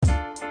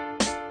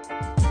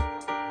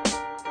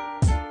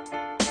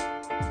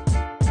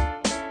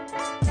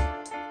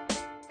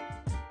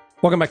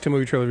Welcome back to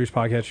Movie Trailer Reviews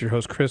Podcast. Your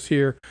host Chris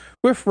here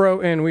with Ro,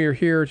 and we are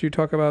here to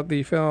talk about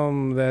the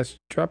film that's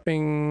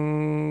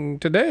dropping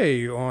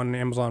today on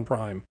Amazon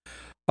Prime,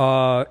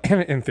 and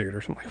in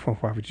theaters. I'm like, well,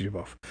 why would you do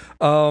both?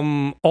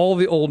 All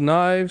the Old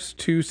Knives,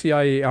 two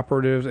CIA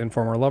operatives and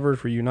former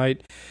lovers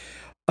reunite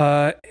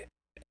at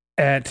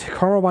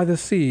Carmel by the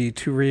Sea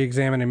to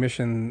re-examine a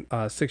mission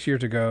 6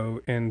 years ago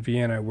in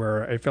Vienna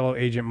where a fellow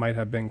agent might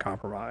have been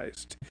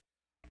compromised.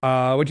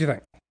 What do you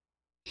think?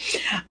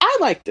 I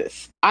like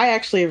this. I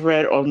actually have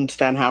read Alden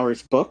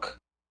Steinhauer's book,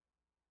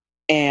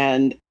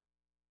 and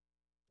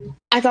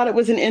I thought it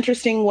was an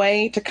interesting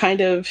way to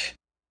kind of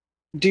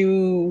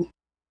do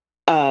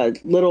a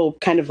little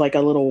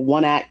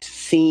one act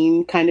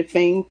scene kind of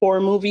thing for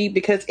a movie,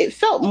 because it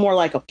felt more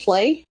like a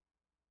play.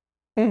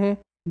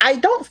 Mm-hmm. I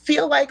don't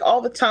feel like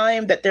all the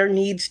time that there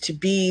needs to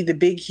be the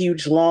big,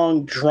 huge,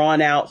 long,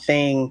 drawn out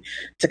thing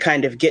to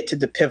kind of get to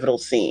the pivotal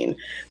scene.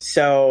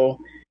 So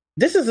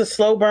this is a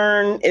slow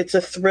burn. It's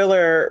a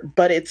thriller,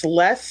 but it's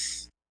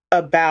less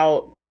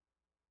about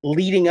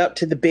leading up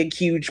to the big,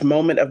 huge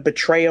moment of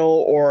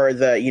betrayal or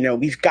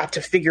we've got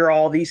to figure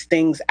all these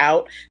things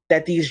out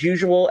that these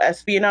usual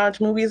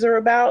espionage movies are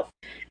about.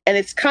 And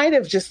it's kind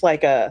of just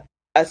like a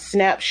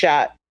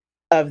snapshot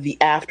of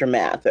the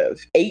aftermath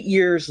of 8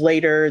 years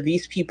later.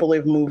 These people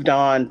have moved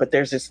on, but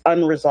there's this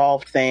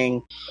unresolved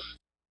thing.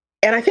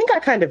 And I think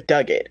I kind of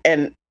dug it.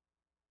 And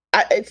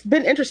it's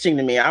been interesting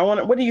to me.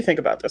 What do you think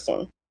about this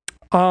one?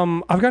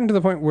 I've gotten to the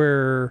point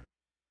where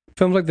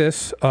films like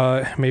this,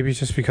 maybe it's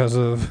just because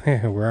of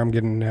where I'm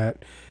getting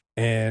at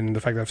and the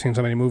fact that I've seen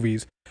so many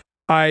movies,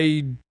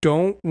 I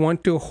don't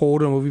want to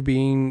hold a movie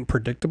being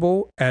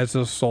predictable as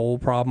the sole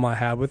problem I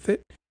have with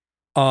it.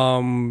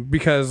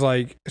 Because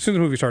like as soon as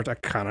the movie starts, I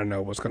kind of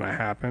know what's going to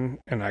happen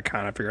and I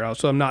kind of figure it out.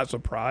 So I'm not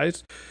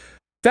surprised.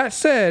 That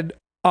said,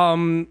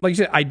 like you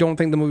said, I don't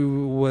think the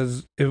movie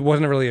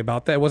wasn't really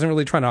about that. It wasn't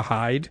really trying to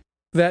hide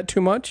that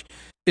too much.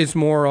 It's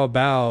more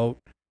about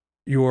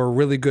your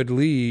really good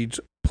leads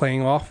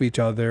playing off each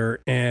other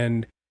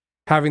and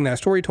having that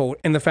story told,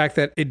 and the fact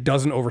that it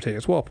doesn't overtake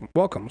its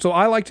welcome. So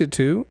I liked it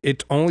too.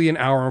 It's only an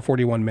hour and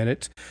 41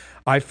 minutes.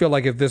 I feel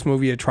like if this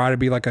movie had tried to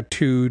be like a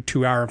 2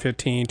 hour and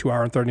 15, 2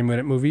 hour and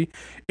 30-minute movie,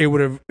 it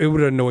would have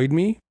annoyed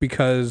me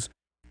because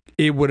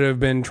it would have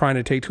been trying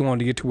to take too long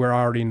to get to where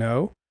I already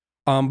know.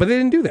 But they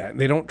didn't do that.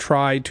 They don't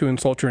try to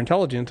insult your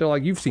intelligence. They're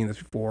like, you've seen this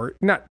before.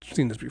 Not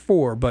seen this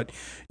before, but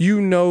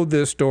you know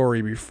this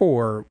story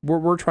before.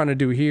 What we're trying to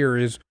do here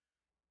is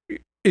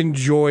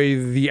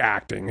enjoy the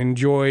acting,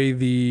 enjoy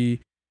the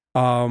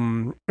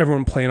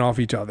everyone playing off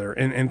each other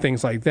and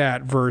things like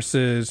that,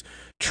 versus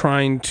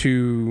trying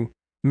to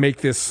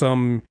make this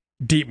some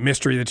deep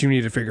mystery that you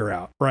need to figure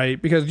out,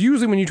 right? Because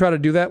usually when you try to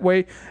do that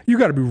way, you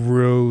got to be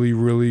really,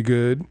 really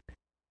good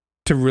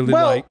to really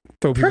throw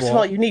people off. First of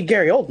all, you need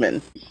Gary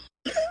Oldman.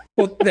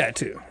 Well, that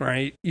too,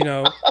 right?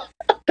 You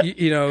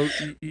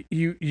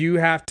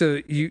have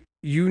to,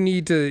 you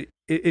need to,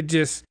 it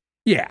just,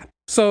 yeah.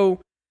 So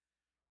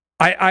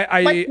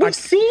we've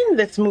seen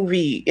this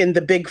movie in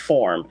the big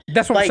form.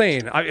 That's what I'm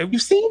saying.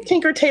 You've seen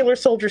Tinker Tailor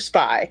Soldier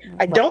Spy.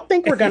 I don't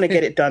think we're going to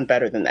get it done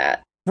better than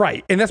that.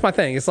 Right. And that's my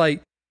thing. It's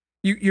like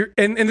you're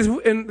and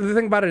the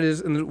thing about it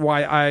is, and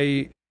why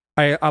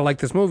I like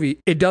this movie,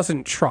 it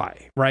doesn't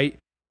try, right?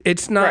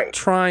 It's not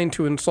trying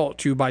to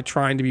insult you by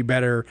trying to be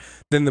better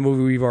than the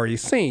movie we've already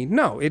seen.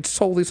 No, it's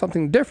totally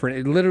something different.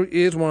 It literally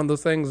is one of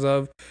those things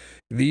of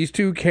these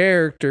two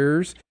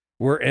characters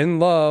were in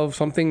love,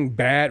 something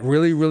bad,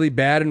 really, really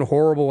bad and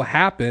horrible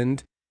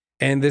happened,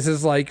 and this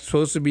is like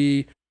supposed to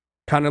be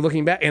kind of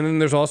looking back. And then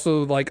there's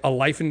also like a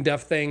life and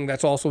death thing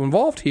that's also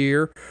involved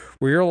here,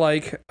 where you're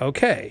like,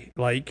 okay,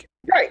 like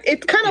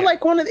It's kind of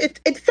like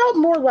it felt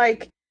more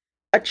like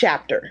a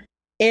chapter.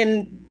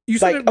 And you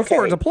said it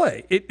before, it's a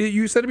play.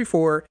 You said it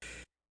before.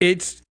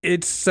 It's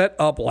set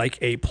up like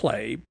a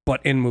play,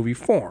 but in movie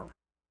form.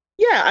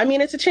 Yeah, I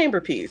mean, it's a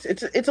chamber piece.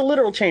 It's a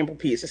literal chamber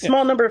piece. A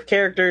small number of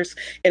characters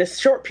in a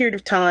short period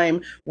of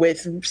time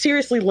with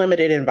seriously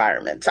limited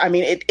environments. I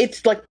mean,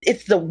 it's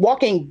the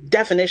walking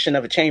definition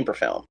of a chamber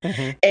film.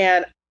 Mm-hmm.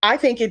 And I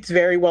think it's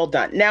very well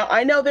done. Now,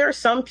 I know there are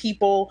some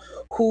people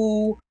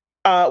who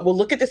will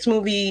look at this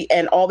movie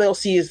and all they'll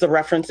see is the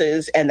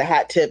references and the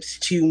hat tips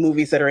to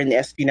movies that are in the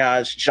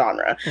espionage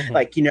genre.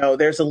 Mm-hmm.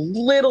 There's a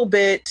little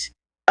bit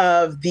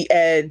of the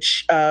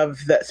edge of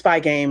the Spy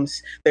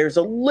Games. There's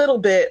a little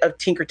bit of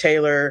Tinker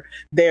Tailor.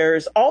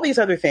 There's all these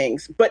other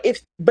things. But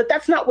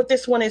that's not what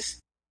this one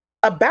is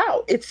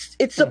about. It's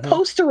mm-hmm.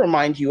 supposed to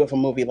remind you of a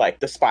movie like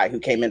The Spy Who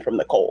Came in from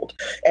the Cold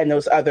and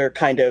those other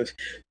kind of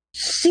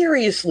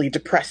seriously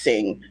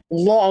depressing,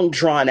 long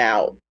drawn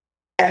out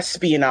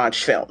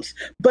espionage films.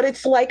 But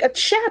it's like a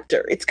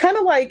chapter. It's kind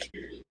of like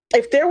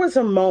if there was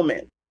a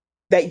moment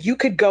that you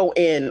could go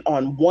in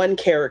on one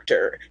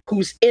character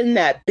who's in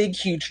that big,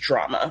 huge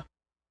drama,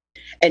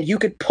 and you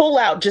could pull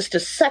out just a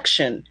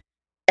section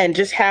and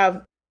just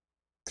have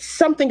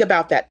something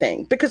about that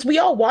thing, because we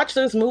all watch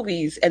those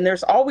movies and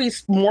there's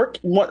always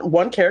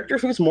one character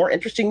who's more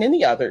interesting than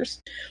the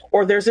others,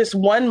 or there's this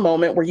one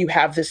moment where you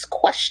have this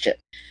question.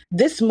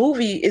 This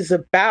movie is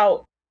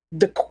about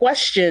the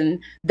question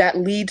that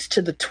leads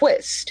to the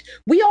twist.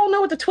 We all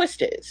know what the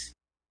twist is.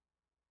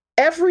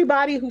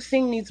 Everybody who's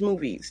seen these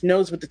movies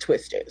knows what the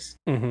twist is.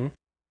 Mm-hmm.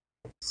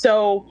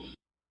 So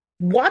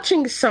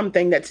watching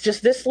something that's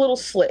just this little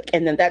slick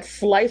and then that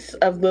slice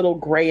of little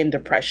gray and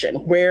depression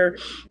where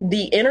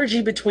the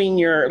energy between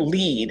your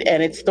lead,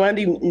 and it's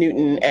Thandie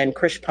Newton and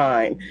Chris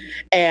Pine,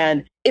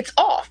 and it's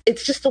off.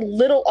 It's just a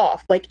little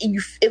off. Like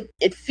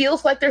it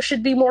feels like there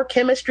should be more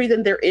chemistry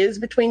than there is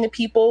between the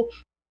people,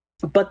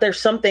 but there's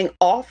something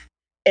off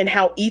in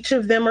how each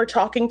of them are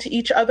talking to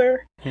each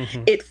other.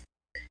 Mm-hmm.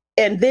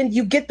 And then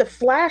you get the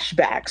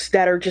flashbacks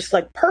that are just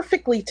like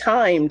perfectly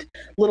timed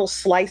little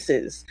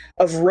slices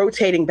of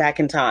rotating back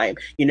in time,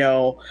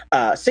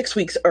 6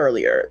 weeks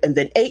earlier, and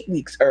then 8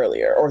 weeks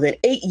earlier, or then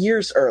 8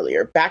 years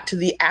earlier, back to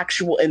the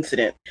actual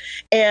incident.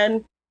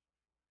 And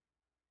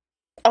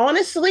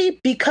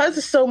honestly,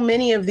 because so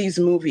many of these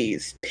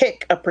movies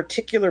pick a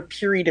particular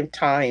period of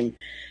time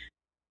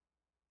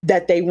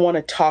that they want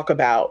to talk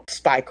about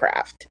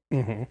spycraft,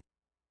 mm-hmm.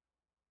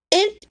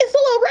 it's a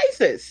little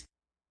racist.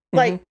 Mm-hmm.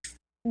 Like,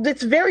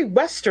 it's very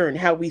Western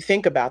how we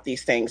think about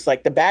these things.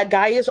 Like, the bad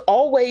guy is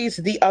always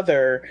the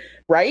other,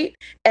 right?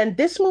 And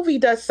this movie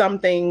does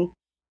something.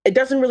 It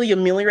doesn't really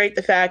ameliorate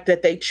the fact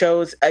that they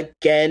chose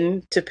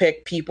again to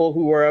pick people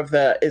who are of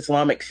the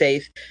Islamic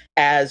faith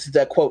as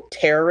the quote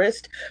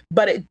terrorist,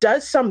 but it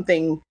does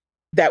something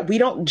that we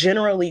don't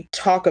generally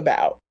talk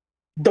about.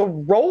 The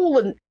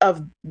role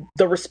of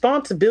the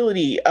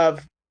responsibility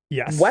of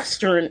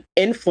Western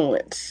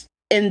influence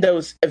in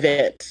those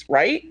events,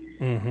 right?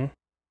 Mm-hmm.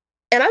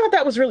 And I thought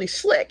that was really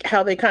slick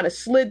how they kind of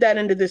slid that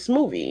into this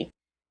movie.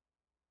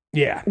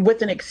 Yeah.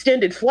 With an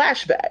extended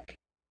flashback.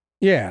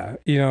 Yeah.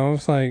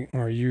 It's like,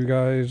 and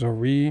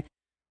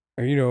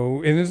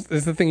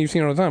it's the thing you've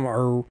seen all the time.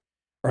 Are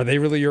they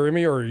really your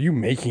enemy, or are you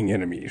making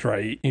enemies,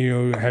 right?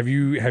 Have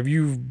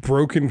you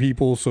broken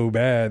people so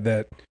bad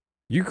that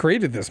you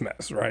created this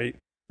mess, right?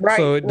 Right.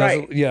 So it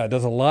does, it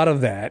does a lot of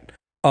that.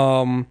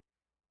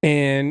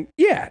 And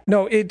yeah,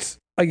 no, it's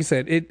like you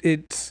said,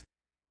 it's.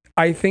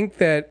 I think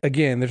that,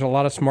 again, there's a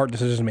lot of smart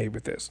decisions made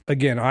with this.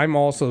 Again, I'm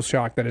also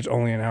shocked that it's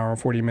only an hour and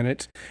 40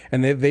 minutes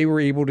and that they were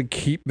able to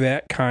keep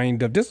that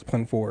kind of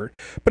discipline for it.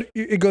 But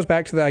it goes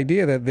back to the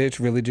idea that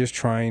it's really just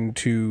trying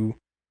to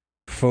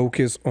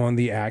focus on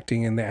the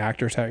acting and the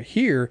actors out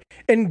here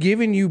and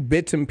giving you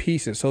bits and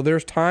pieces. So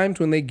there's times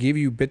when they give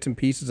you bits and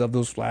pieces of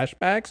those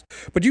flashbacks,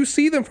 but you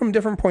see them from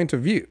different points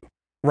of view,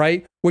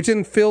 right? Which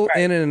then fill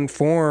in and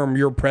inform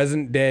your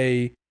present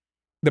day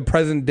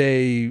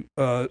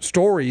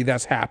story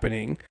that's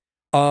happening,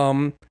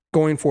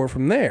 going forward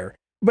from there.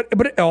 But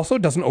it also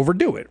doesn't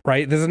overdo it,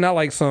 right? This is not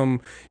like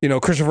some,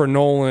 Christopher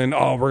Nolan,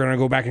 we're going to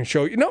go back and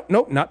show you. No,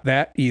 not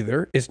that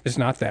either. It's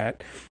not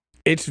that.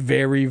 It's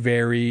very,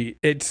 very,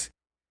 it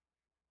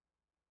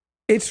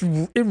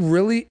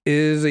really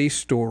is a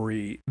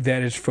story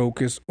that is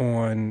focused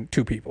on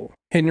two people,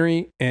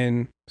 Henry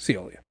and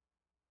Celia.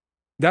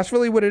 That's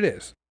really what it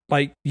is.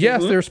 Like,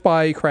 yes, there's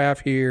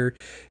spycraft here.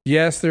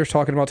 Yes, there's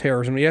talking about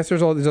terrorism. Yes,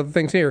 there's all these other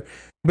things here.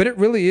 But it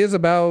really is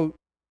about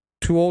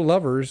two old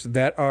lovers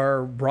that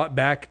are brought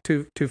back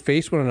to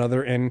face one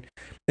another and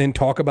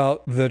talk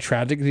about the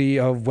tragedy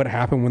of what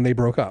happened when they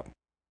broke up.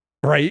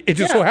 Right? It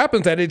just so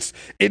happens that it's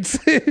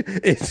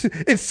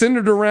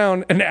centered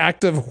around an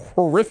act of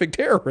horrific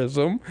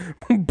terrorism,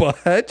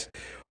 but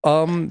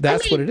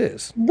that's what it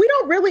is. We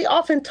don't really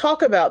often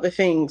talk about the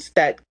things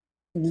that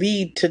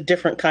lead to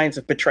different kinds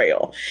of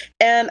betrayal.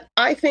 And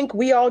I think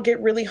we all get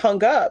really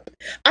hung up.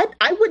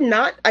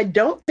 I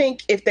don't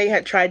think if they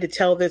had tried to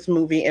tell this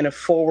movie in a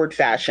forward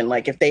fashion,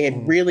 like if they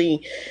had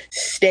really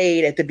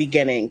stayed at the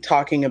beginning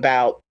talking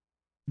about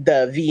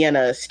the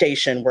Vienna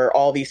station where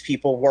all these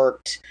people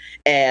worked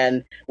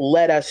and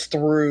led us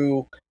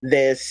through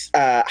this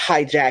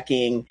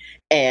hijacking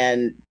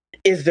and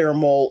is there a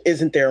mole,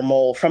 isn't there a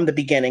mole, from the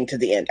beginning to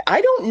the end.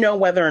 I don't know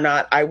whether or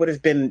not I would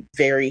have been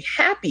very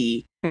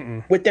happy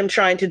with them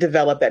trying to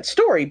develop that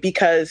story,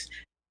 because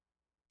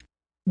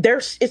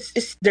there's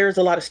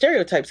a lot of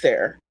stereotypes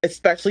there,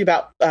 especially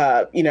about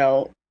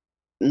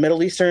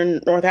Middle Eastern,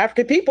 North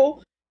African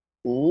people.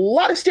 A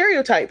lot of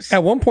stereotypes.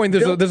 At one point,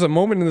 there's a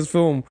moment in this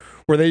film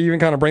where they even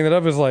kind of bring that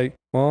up as like,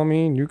 well, I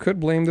mean, you could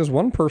blame this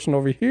one person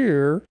over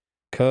here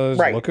because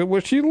look at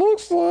what she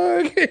looks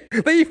like.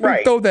 They even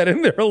throw that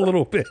in there a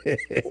little bit.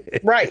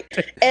 Right.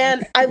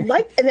 And and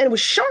then it was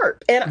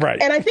sharp. And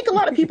I think a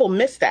lot of people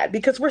miss that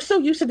because we're so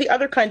used to the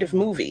other kind of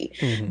movie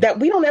that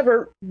we don't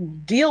ever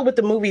deal with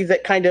the movies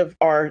that kind of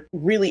are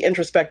really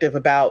introspective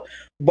about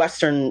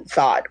Western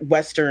thought,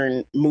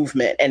 Western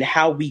movement, and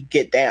how we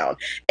get down.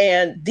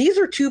 And these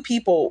are two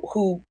people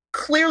who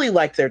clearly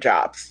like their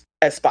jobs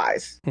as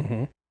spies.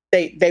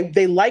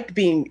 They liked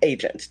being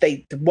agents.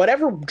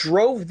 Whatever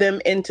drove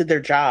them into their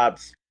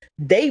jobs,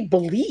 they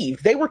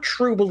believed. They were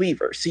true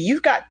believers. So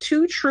you've got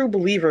two true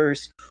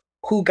believers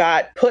who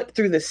got put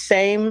through the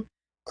same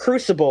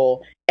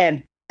crucible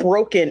and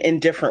broken in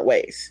different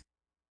ways.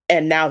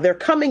 And now they're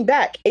coming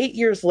back 8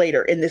 years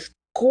later in this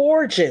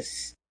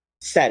gorgeous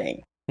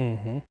setting.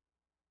 Mm-hmm.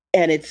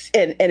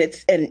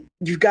 And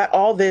you've got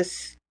all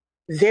this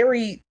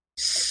very,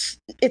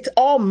 it's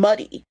all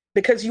muddy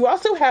because you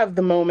also have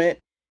the moment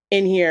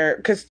in here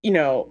because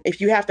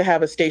if you have to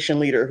have a station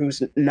leader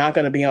who's not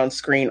going to be on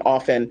screen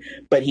often,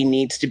 but he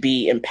needs to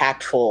be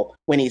impactful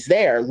when he's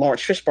there,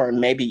 Lawrence Fishburne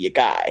may be your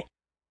guy.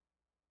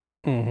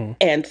 Mm-hmm.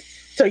 And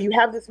so you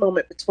have this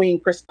moment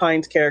between Chris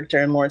Pine's character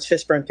and Lawrence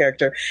Fishburne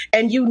character,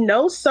 and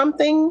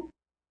something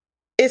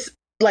is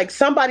like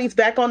somebody's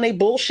back on their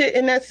bullshit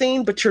in that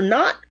scene, but you're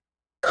not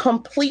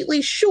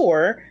completely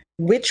sure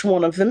which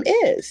one of them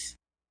is.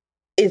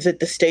 Is it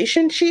the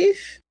station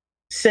chief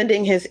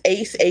sending his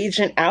ace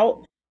agent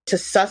out to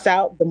suss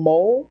out the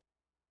mole?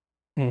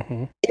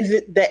 Mm-hmm. Is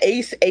it the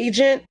ace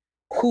agent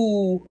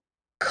who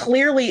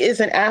clearly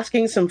isn't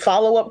asking some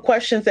follow-up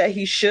questions that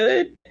he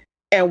should?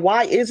 And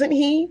why isn't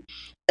he?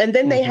 And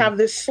then they have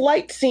this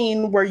slight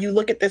scene where you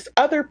look at this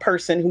other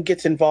person who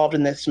gets involved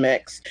in this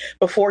mix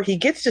before he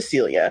gets to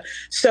Celia.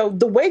 So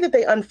the way that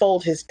they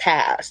unfold his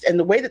past and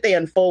the way that they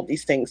unfold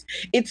these things,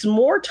 it's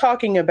more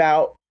talking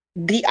about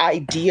the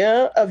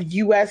idea of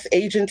U.S.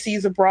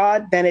 agencies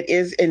abroad than it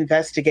is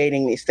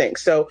investigating these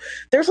things. So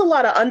there's a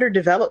lot of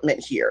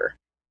underdevelopment here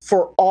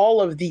for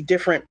all of the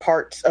different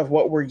parts of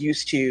what we're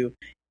used to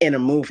in a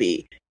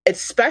movie,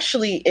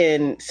 especially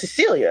in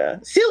Celia,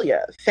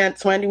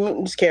 Thandie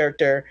Newton's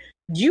character.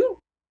 You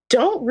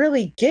don't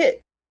really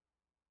get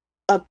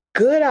a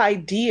good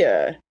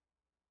idea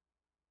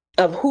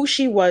of who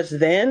she was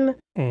then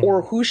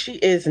or who she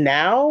is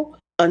now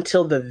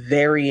until the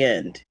very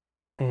end.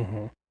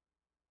 Mm-hmm.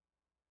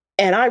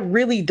 And I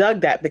really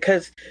dug that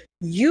because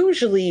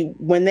usually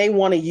when they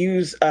want to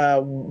use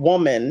a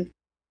woman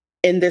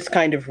in this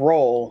kind of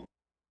role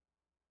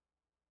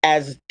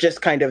as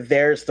just kind of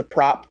there's the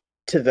prop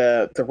to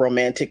the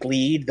romantic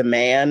lead, the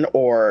man,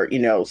 or,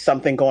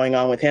 something going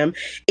on with him,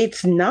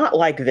 it's not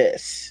like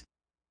this.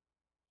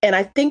 And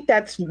I think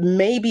that's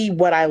maybe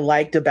what I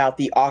liked about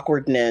the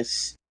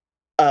awkwardness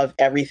of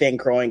everything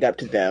growing up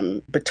to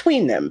them,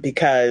 between them,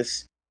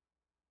 because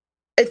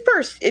at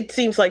first it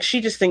seems like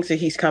she just thinks that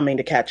he's coming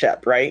to catch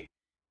up, right?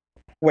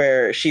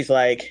 Where she's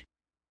like,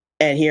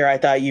 and here I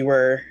thought you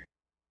were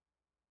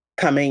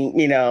coming,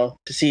 to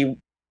see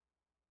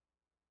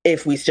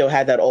if we still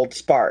had that old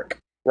spark,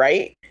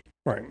 right?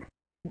 Right.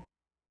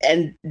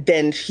 And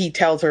then he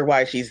tells her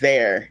why she's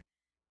there.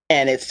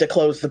 And it's to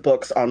close the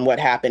books on what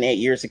happened 8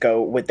 years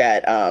ago with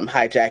that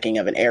hijacking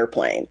of an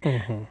airplane.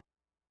 Mm-hmm.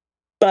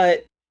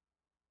 But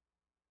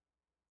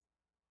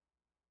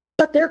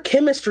their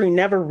chemistry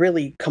never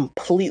really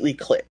completely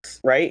clicks,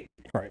 right?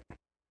 Right.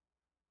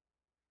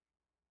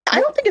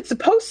 I don't think it's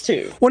supposed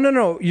to. Well,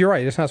 no, you're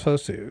right. It's not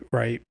supposed to,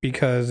 right?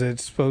 Because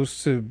it's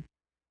supposed to,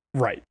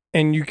 right?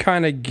 And you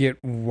kind of get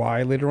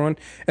why later on.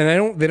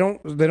 And they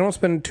don't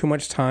spend too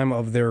much time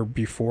of their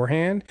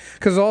beforehand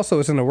because also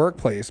it's in the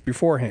workplace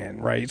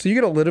beforehand, right? So you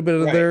get a little bit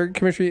of their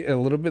chemistry, a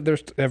little bit.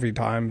 There's every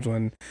times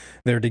when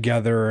they're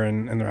together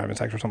and they're having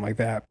sex or something like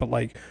that. But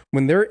like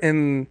when they're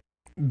in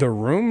the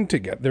room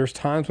together, there's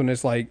times when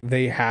it's like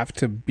they have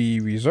to be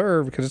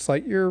reserved because it's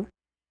like you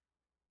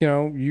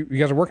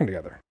guys are working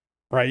together.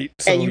 Right.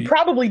 So and you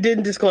probably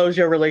didn't disclose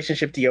your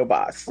relationship to your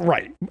boss.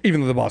 Right.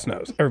 Even though the boss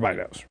knows. Everybody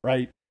knows.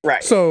 Right.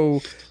 Right.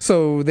 So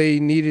they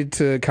needed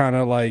to kind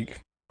of like,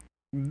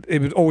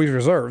 it was always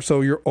reserved.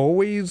 So you're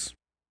always,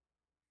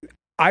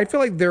 I feel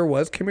like there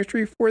was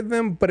chemistry for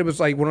them, but it was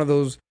like one of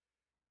those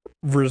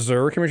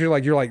reserve chemistry.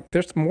 Like you're like,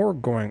 there's more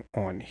going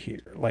on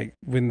here. Like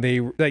when they,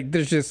 like,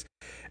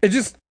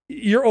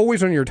 you're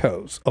always on your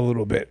toes a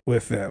little bit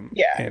with them.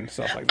 Yeah. And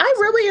stuff like that. I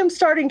really am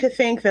starting to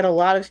think that a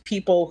lot of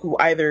people who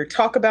either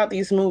talk about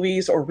these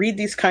movies or read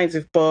these kinds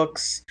of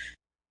books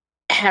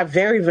have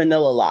very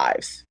vanilla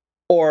lives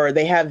or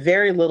they have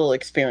very little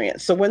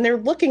experience. So when they're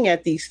looking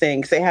at these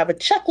things, they have a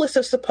checklist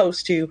of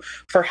supposed to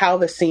for how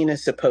the scene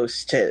is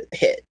supposed to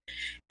hit.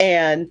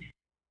 And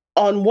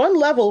on one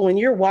level, when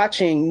you're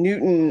watching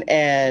Newton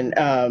and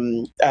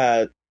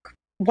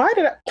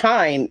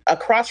Pine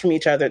across from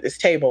each other at this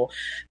table,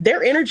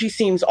 their energy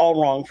seems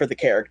all wrong for the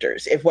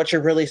characters. If what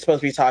you're really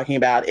supposed to be talking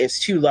about is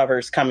two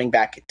lovers coming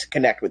back to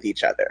connect with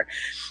each other,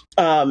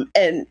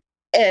 and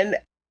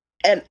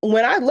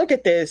when I look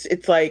at this,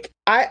 it's like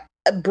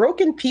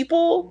broken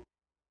people.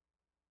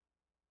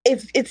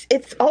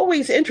 It's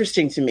always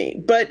interesting to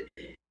me, but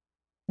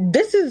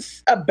this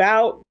is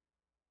about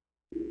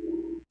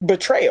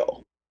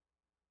betrayal,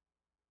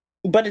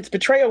 but it's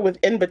betrayal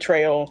within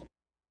betrayal.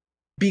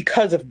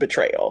 Because of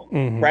betrayal,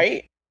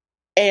 right?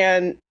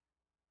 And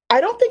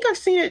I don't think I've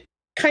seen it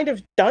kind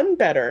of done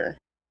better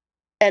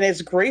and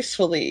as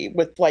gracefully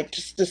with like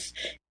just this.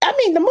 I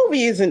mean, the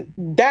movie isn't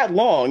that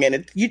long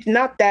and you're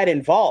not that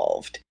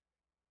involved,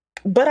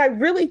 but I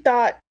really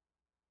thought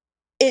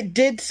it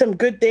did some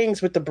good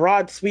things with the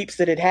broad sweeps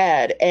that it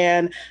had,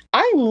 and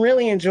I'm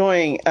really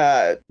enjoying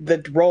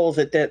the roles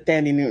that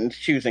Thandie Newton's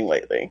choosing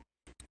lately.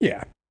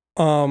 Yeah.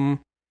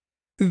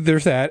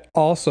 There's that.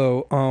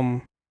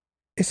 Also,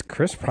 is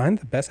Chris Pine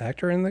the best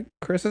actor in the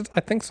Chris's? I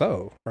think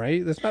so,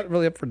 right? That's not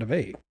really up for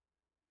debate.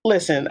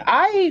 Listen,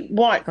 I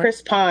want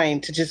Chris Pine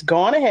to just go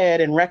on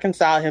ahead and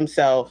reconcile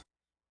himself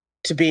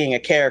to being a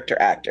character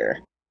actor.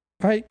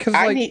 Right? Because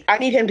I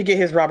need him to get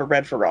his Robert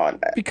Redford on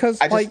back. Because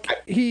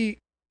he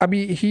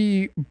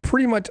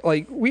pretty much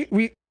like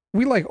we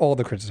like all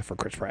the criticism for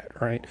Chris Pratt,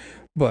 right?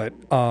 But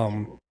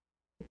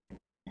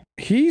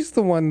he's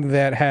the one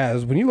that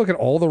has, when you look at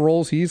all the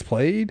roles he's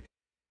played,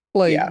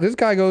 like this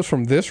guy goes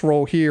from this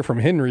role here from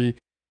Henry.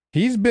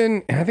 He's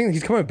been, and I think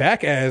he's coming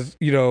back as,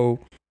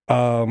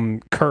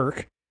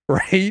 Kirk,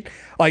 right?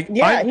 Like,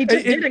 he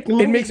just did a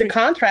movie, The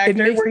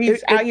Contractor, where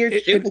he's out here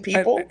shooting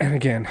people. And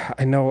again,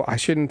 I know I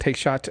shouldn't take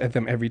shots at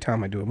them every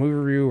time I do a movie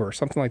review or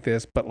something like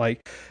this, but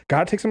like,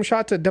 gotta take some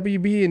shots at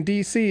WB and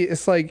DC.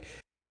 It's like,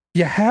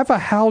 you have a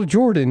Hal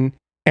Jordan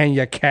and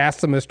you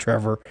cast him as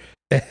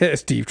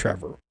Steve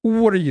Trevor.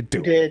 What are you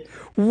doing?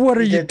 What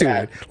are you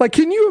doing? Like,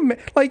 can you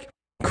like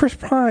Chris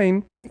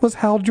Pine was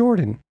Hal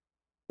Jordan?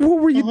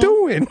 What were you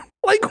doing?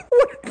 Like,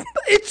 what?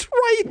 It's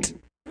right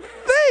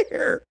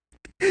there.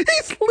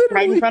 He's literally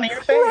right in front of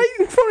your face. Right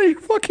in front of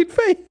your fucking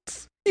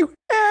face. You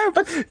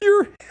have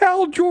your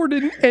Hal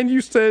Jordan, and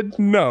you said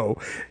no.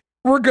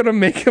 We're gonna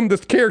make him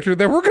this character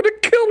that we're gonna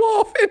kill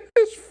off in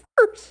his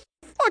first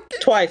fucking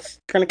twice.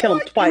 We're gonna kill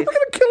him twice. We're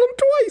gonna kill him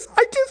twice.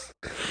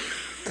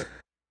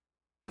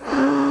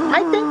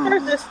 I think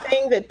there's this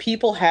thing that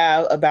people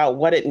have about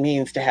what it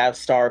means to have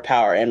star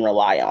power and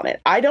rely on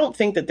it. I don't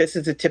think that this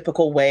is a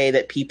typical way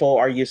that people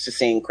are used to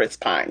seeing Chris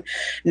Pine.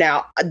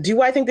 Now,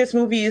 do I think this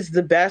movie is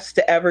the best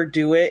to ever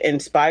do it in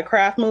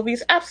spycraft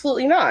movies?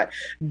 Absolutely not.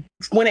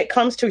 When it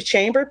comes to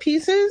chamber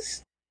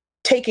pieces,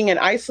 taking an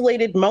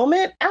isolated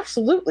moment,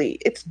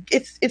 absolutely. It's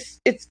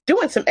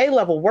doing some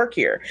A-level work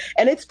here.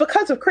 And it's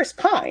because of Chris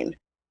Pine.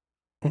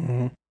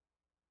 Mm-hmm.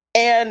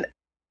 And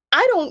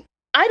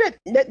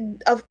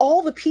of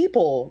all the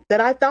people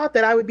that I thought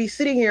that I would be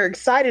sitting here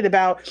excited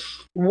about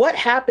what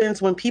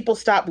happens when people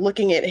stop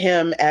looking at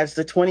him as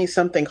the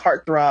 20-something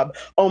heartthrob,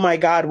 oh my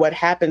God, what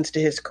happens to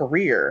his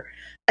career?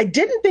 I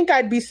didn't think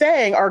I'd be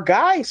saying our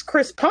guy's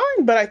Chris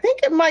Pine, but I think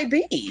it might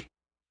be.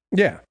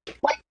 Yeah.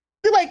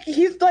 Like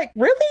he's like,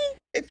 really?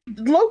 It's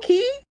low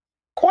key?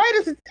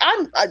 Quiet as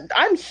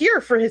I'm here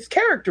for his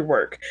character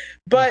work.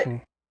 But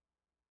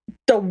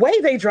the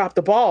way they dropped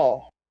the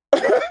ball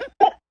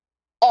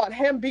on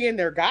him being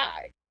their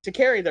guy to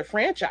carry their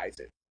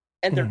franchises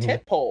and their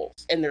tent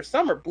poles and their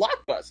summer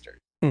blockbusters.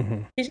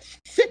 He's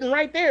sitting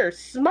right there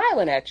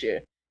smiling at you,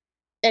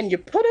 and you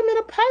put him in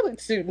a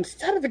pilot suit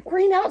instead of the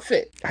green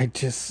outfit.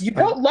 You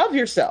don't love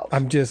yourself.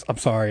 I'm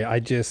sorry. I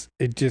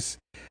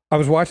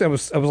was watching, I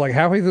was like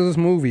halfway through this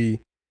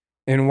movie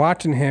and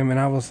watching him,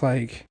 and I was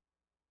like,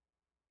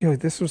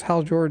 this was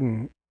Hal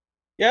Jordan.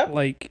 Yep.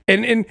 Like,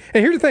 and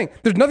here's the thing.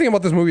 There's nothing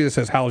about this movie that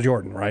says Hal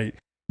Jordan, right?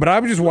 But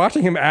I was just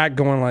watching him act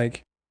going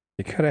like,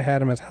 you could have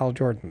had him as Hal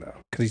Jordan, though,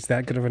 because he's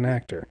that good of an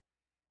actor.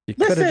 You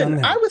could have done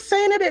that. I was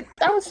saying it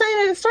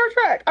in Star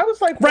Trek. I was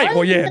like, right.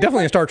 Well, yeah,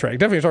 definitely in Star Trek.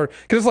 Definitely in Star Trek.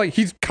 Because it's like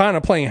he's kind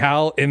of playing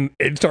Hal in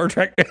Star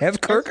Trek as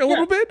Kirk a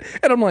little bit.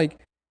 And I'm like,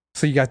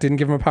 so you guys didn't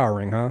give him a power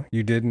ring, huh?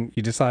 You didn't.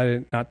 You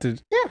decided not to.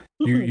 Yeah.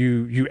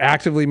 You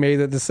actively made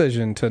the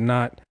decision to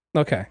not.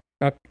 Okay.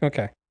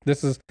 Okay.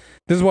 This is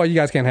why you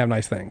guys can't have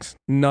nice things.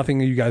 Nothing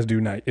that you guys do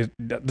nice.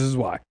 This is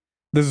why.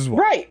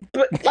 Right.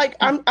 But like,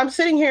 I'm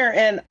sitting here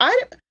and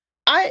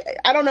I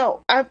don't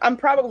know. I'm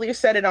probably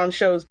said it on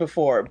shows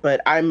before,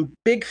 but I'm a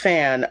big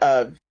fan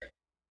of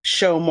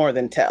show more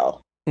than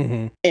tell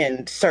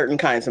in certain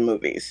kinds of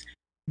movies.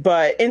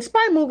 But in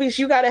spy movies,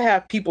 you got to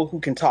have people who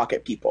can talk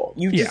at people.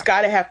 You just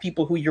got to have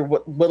people who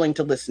you're willing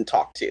to listen,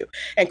 talk to.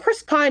 And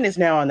Chris Pine is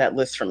now on that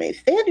list for me.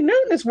 Thandie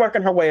Newton is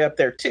working her way up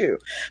there too,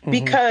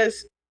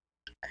 because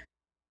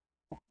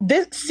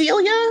this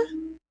Celia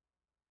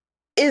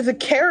is a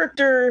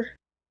character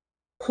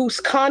whose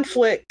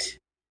conflict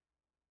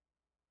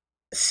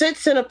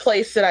sits in a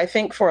place that I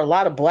think for a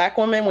lot of Black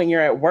women, when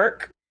you're at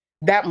work,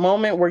 that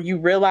moment where you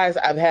realize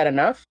I've had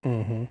enough,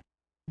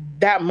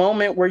 that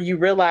moment where you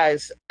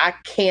realize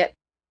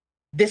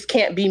this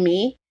can't be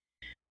me,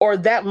 or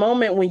that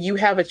moment when you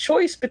have a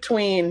choice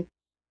between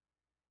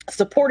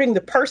supporting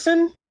the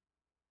person,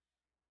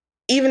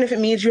 even if it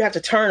means you have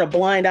to turn a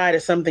blind eye to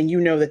something you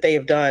know that they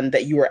have done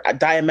that you are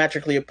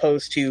diametrically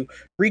opposed to,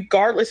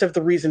 regardless of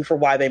the reason for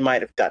why they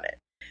might have done it,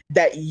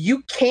 that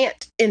you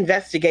can't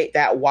investigate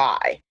that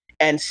why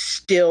and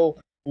still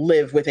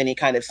live with any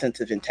kind of sense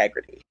of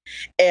integrity.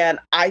 And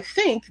I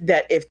think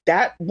that if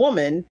that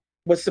woman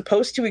was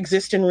supposed to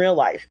exist in real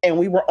life and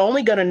we were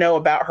only going to know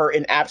about her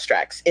in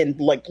abstracts, in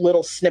like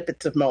little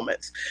snippets of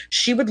moments,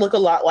 she would look a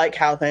lot like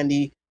how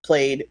Thandie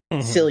played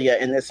Celia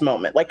in this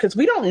moment. Like, because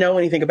we don't know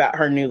anything about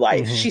her new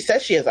life. She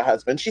says she has a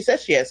husband. She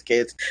says she has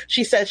kids.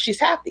 She says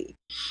she's happy.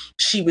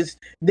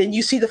 Then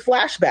you see the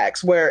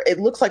flashbacks where it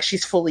looks like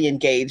she's fully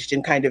engaged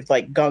and kind of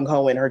like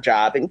gung-ho in her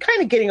job and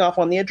kind of getting off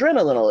on the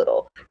adrenaline a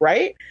little,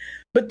 right?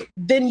 But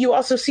then you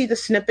also see the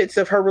snippets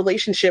of her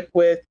relationship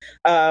with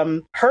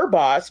her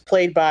boss,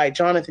 played by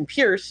Jonathan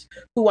Pierce,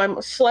 who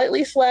I'm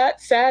slightly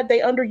sad they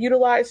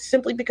underutilized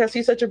simply because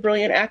he's such a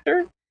brilliant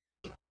actor.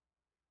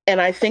 And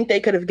I think they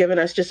could have given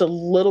us just a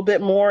little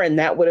bit more, and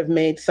that would have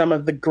made some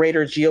of the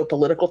greater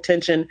geopolitical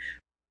tension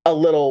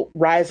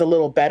rise a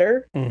little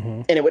better,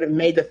 Mm-hmm. and it would have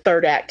made the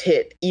third act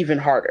hit even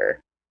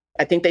harder.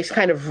 I think they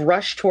kind of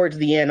rushed towards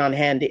the end on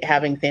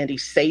having Thandie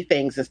say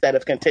things instead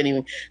of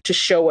continuing to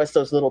show us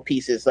those little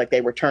pieces like they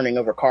were turning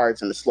over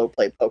cards in the slow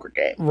play poker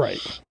game.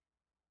 Right.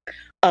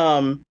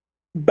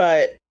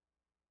 But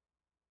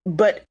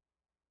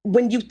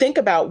when you think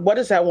about what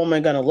is that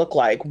woman going to look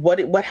like,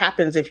 what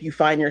happens if you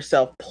find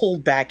yourself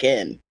pulled back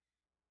in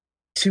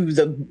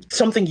to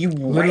something you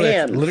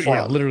ran from?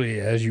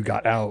 Literally, as you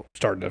got out,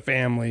 started a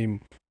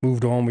family,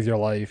 moved on with your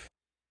life,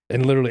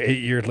 and literally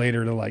 8 years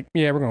later, they're like,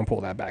 "Yeah, we're going to pull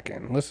that back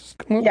in. Let's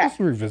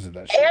revisit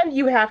that shit." And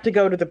you have to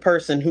go to the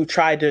person who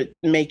tried to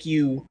make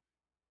you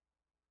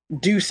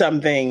do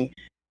something,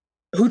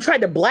 who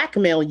tried to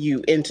blackmail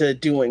you into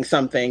doing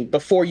something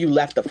before you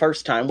left the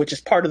first time, which is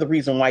part of the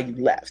reason why you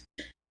left.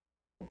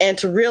 And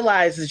to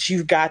realize that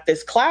you've got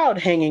this cloud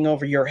hanging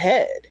over your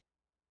head,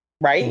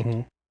 right?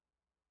 Mm-hmm.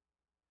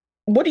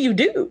 What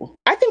do?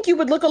 I think you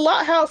would look a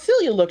lot how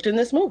Celia looked in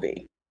this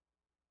movie.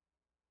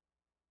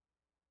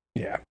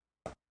 Yeah.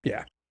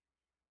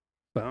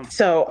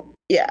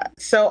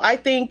 So I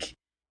think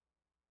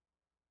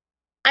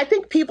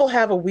people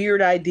have a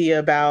weird idea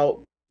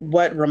about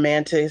what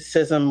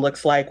romanticism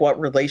looks like, what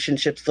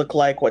relationships look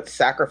like, what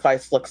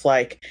sacrifice looks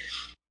like.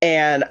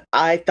 And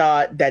I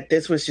thought that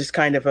this was just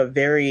kind of a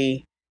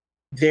very,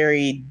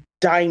 very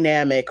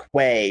dynamic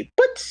way,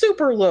 but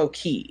super low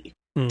key,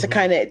 to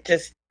kind of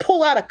just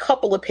pull out a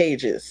couple of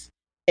pages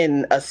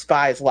in a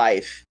spy's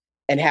life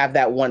and have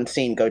that one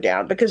scene go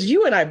down. Because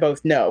you and I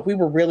both know, if we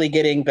were really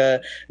getting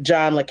the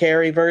John le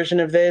Carre version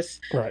of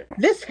this, right?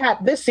 This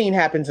scene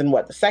happens in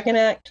the second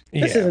act.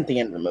 This isn't the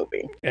end of the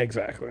movie.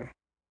 Exactly.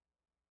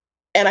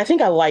 And I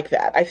think I like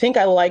that. I think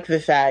I like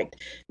the fact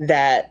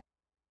that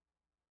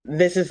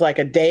this is like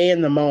a day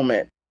in the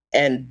moment,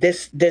 and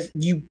that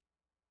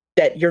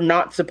you're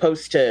not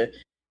supposed to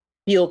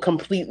feel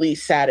completely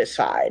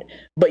satisfied,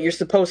 but you're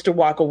supposed to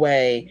walk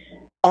away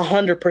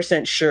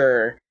 100%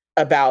 sure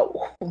about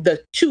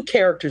the two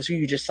characters who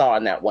you just saw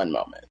in that one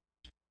moment.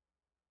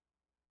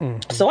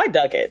 Mm-hmm. So I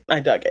dug it.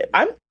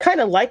 I'm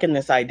kind of liking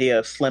this idea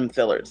of slim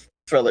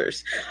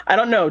thrillers. I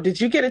don't know. Did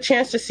you get a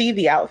chance to see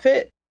The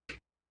Outfit?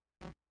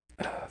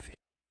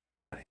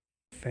 I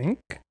think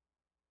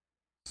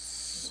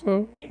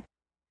so.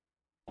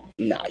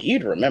 No,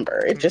 you'd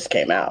remember. It just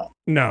came out.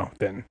 No.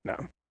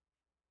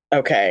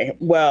 Okay.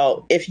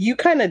 Well, if you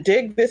kind of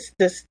dig this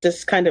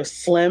kind of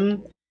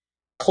slim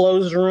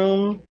closed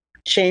room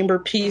chamber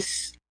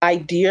piece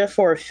idea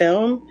for a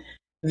film,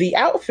 The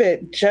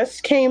Outfit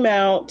just came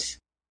out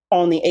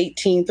on the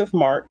 18th of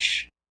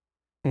March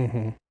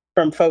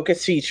from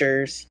Focus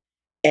Features,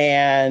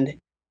 and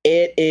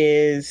it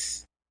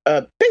is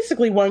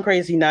basically one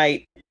crazy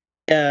night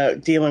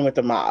dealing with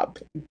the mob.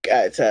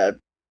 It's a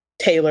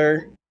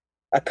tailor,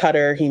 a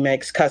cutter. He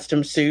makes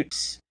custom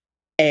suits,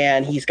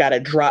 and he's got a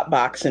drop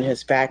box in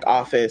his back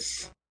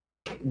office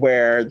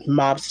where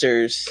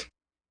mobsters,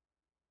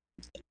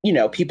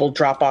 people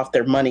drop off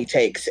their money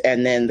takes,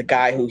 and then the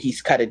guy who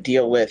he's cut a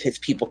deal with, his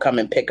people come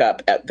and pick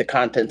up at the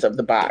contents of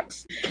the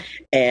box.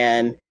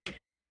 And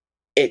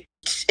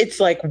it's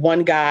like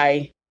one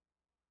guy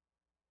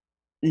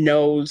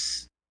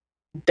knows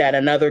that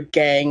another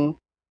gang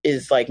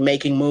is like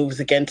making moves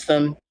against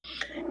them,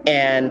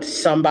 and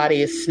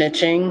somebody is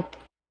snitching,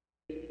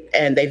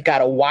 and they've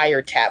got a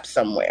wiretap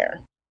somewhere.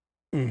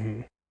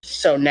 Mm-hmm.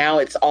 So now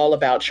it's all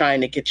about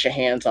trying to get your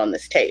hands on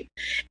this tape.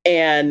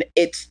 And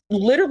it's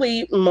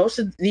literally, most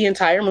of the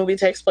entire movie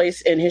takes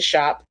place in his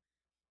shop,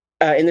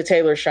 in the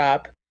tailor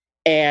shop.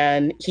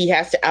 And he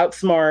has to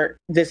outsmart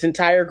this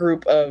entire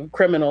group of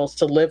criminals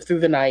to live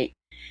through the night.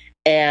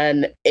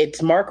 And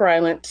it's Mark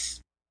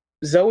Rylance,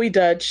 Zoe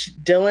Dutch,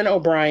 Dylan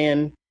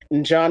O'Brien,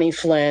 and Johnny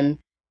Flynn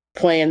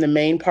playing the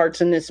main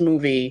parts in this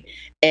movie.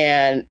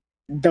 And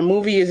the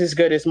movie is as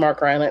good as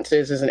Mark Rylance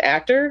is as an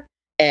actor.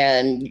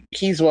 And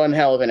he's one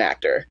hell of an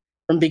actor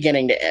from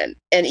beginning to end.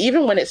 And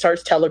even when it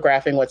starts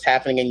telegraphing what's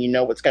happening and you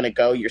know what's going to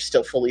go, you're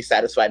still fully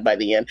satisfied by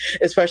the end,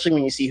 especially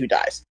when you see who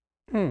dies.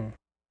 And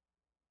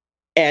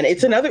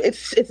it's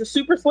a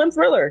super slim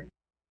thriller.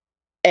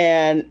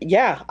 And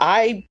yeah,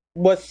 I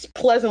was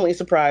pleasantly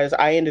surprised.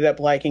 I ended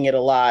up liking it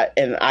a lot,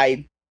 and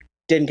I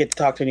didn't get to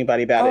talk to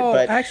anybody about it.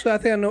 But actually, I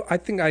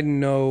think I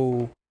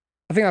know.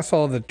 I think I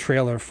saw the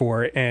trailer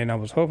for it, and I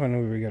was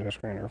hoping we would get a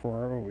screener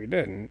for it, but we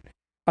didn't.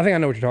 I think I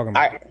know what you're talking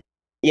about.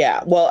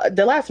 Yeah. Well,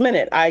 the last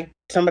minute,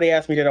 somebody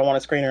asked me, did I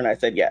want a screener? And I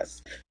said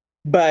yes.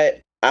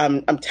 But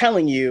I'm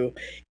telling you,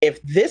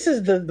 if this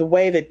is the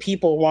way that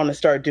people want to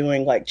start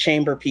doing like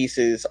chamber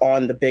pieces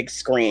on the big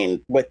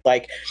screen, with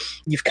like,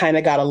 you've kind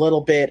of got a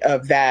little bit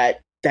of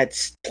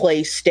that's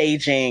play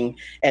staging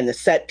and the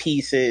set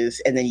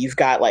pieces, and then you've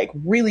got like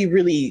really,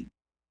 really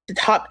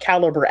top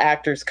caliber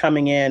actors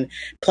coming in,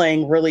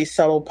 playing really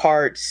subtle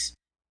parts,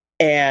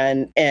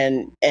 and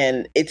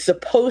it's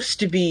supposed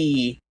to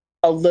be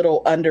a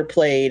little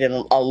underplayed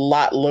and a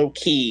lot low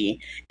key,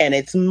 and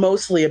it's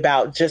mostly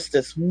about just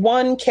this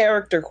one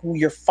character who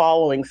you're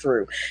following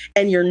through,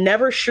 and you're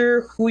never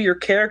sure who your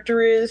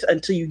character is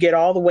until you get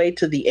all the way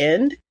to the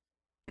end.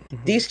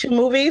 These two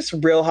movies,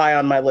 real high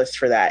on my list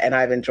for that, and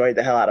I've enjoyed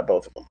the hell out of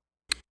both of them.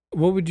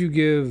 What would you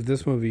give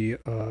this movie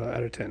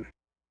out of 10?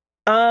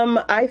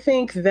 I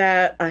think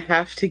that I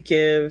have to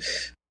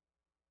give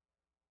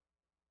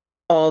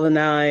All the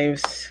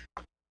Knives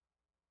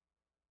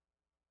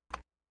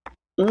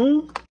a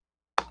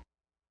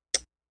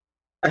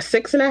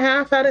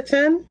 6.5 out of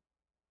 10.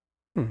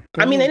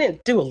 I mean, they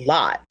didn't do a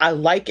lot. I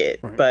like it,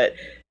 right. But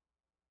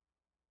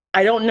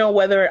I don't know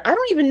whether, I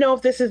don't even know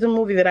if this is a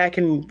movie that I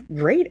can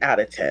rate out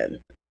of 10.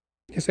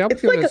 Yeah, see,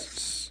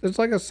 it's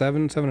like a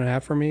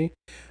 7.5 for me.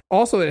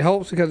 Also, it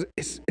helps because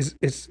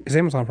it's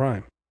Amazon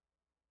Prime,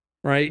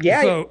 right?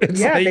 Yeah, so like,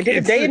 they did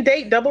a day and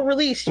date double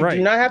release. You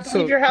do not have to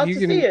leave your house to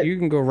see it. You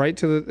can go right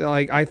to the,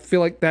 like, I feel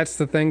like that's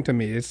the thing to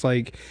me. It's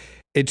like,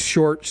 it's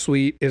short,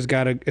 sweet. It's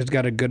got a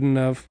good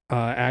enough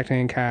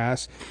acting and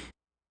cast.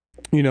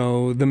 You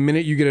know, the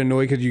minute you get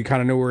annoyed because you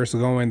kind of know where it's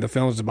going, the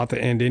film is about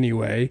to end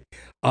anyway.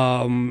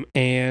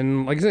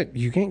 And like I said,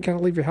 you can't kind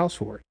of leave your house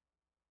for it.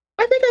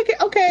 I think I can.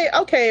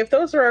 Okay. If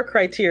those are our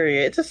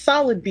criteria, it's a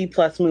solid B+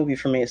 movie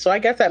for me. So I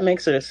guess that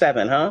makes it a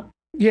 7, huh?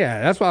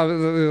 Yeah, that's why I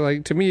was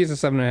like, to me, it's a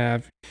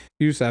 7.5.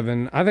 You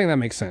 7. I think that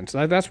makes sense.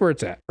 That's where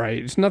it's at,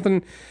 right? It's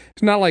nothing.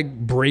 It's not like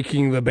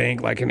breaking the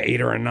bank like an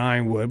 8 or a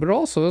 9 would, but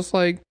also it's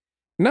like,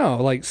 no,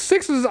 like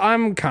 6s.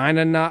 I'm kind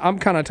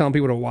of telling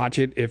people to watch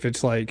it if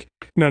it's like,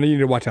 no, you need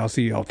to watch it. I'll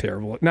see how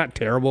terrible. Not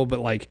terrible, but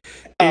like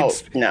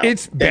it's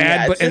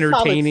bad but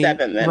entertaining. It's a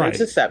 7, then. Right.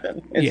 It's a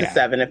 7. It's a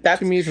 7. If that's,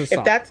 to me,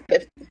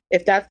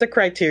 if that's the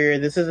criteria,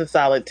 this is a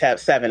solid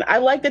 7. I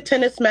like the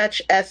tennis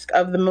match-esque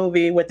of the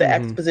movie with the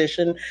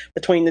exposition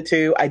between the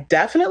two. I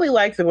definitely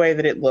like the way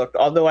that it looked,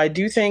 although I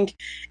do think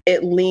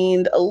it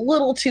leaned a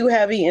little too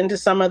heavy into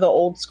some of the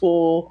old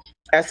school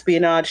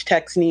espionage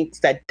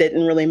techniques that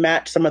didn't really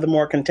match some of the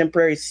more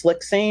contemporary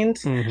slick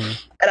scenes. And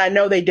I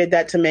know they did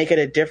that to make it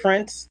a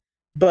difference,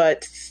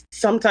 but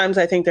sometimes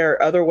I think there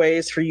are other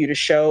ways for you to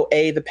show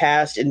A, the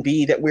past, and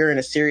B, that we're in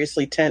a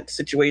seriously tense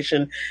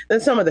situation than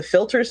some of the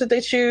filters that they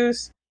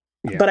choose.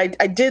 Yeah. But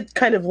I did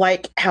kind of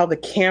like how the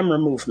camera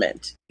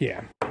movement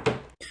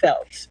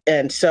felt.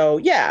 And so,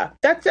 yeah,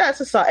 that's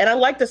a solid. And I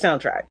like the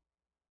soundtrack.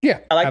 Yeah,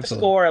 I like the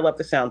score. I love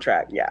the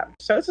soundtrack. Yeah.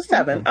 So it's a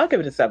 7. I'll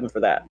give it a 7 for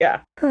that. Yeah.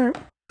 All right.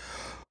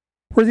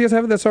 Where do you guys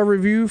have it? That's our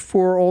review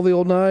for All the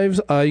Old Knives.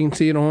 You can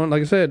see it on,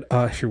 like I said,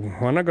 if you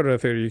want to go to the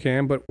theater, you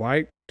can, but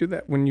why do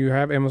that when you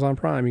have Amazon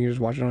Prime? You can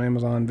just watch it on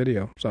Amazon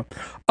Video. So,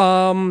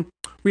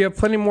 we have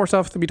plenty more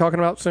stuff to be talking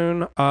about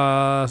soon.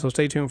 So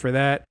stay tuned for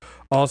that.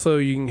 Also,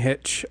 you can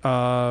hitch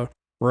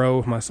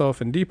Ro, myself,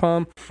 and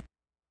Deepam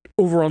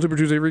over on Super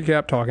Tuesday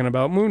Recap talking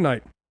about Moon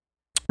Knight.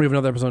 We have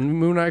another episode of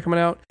Moon Knight coming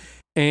out.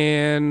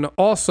 And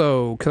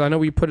also, because I know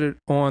we put it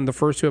on the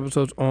first 2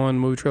 episodes on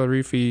Movie Trailer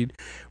Refeed,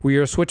 we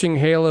are switching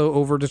Halo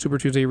over to Super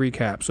Tuesday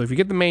Recap. So if you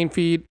get the main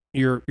feed,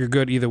 you're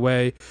good either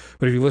way.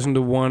 But if you listen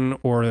to one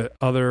or the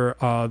other,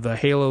 the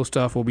Halo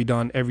stuff will be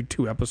done every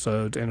 2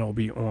 episodes, and it'll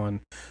be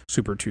on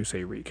Super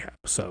Tuesday Recap.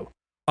 So,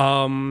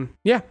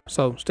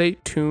 so stay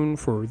tuned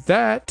for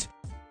that,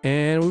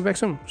 and we'll be back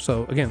soon.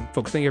 So again,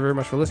 folks, thank you very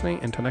much for listening.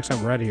 Until next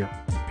time, we're out of here.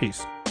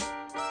 Peace.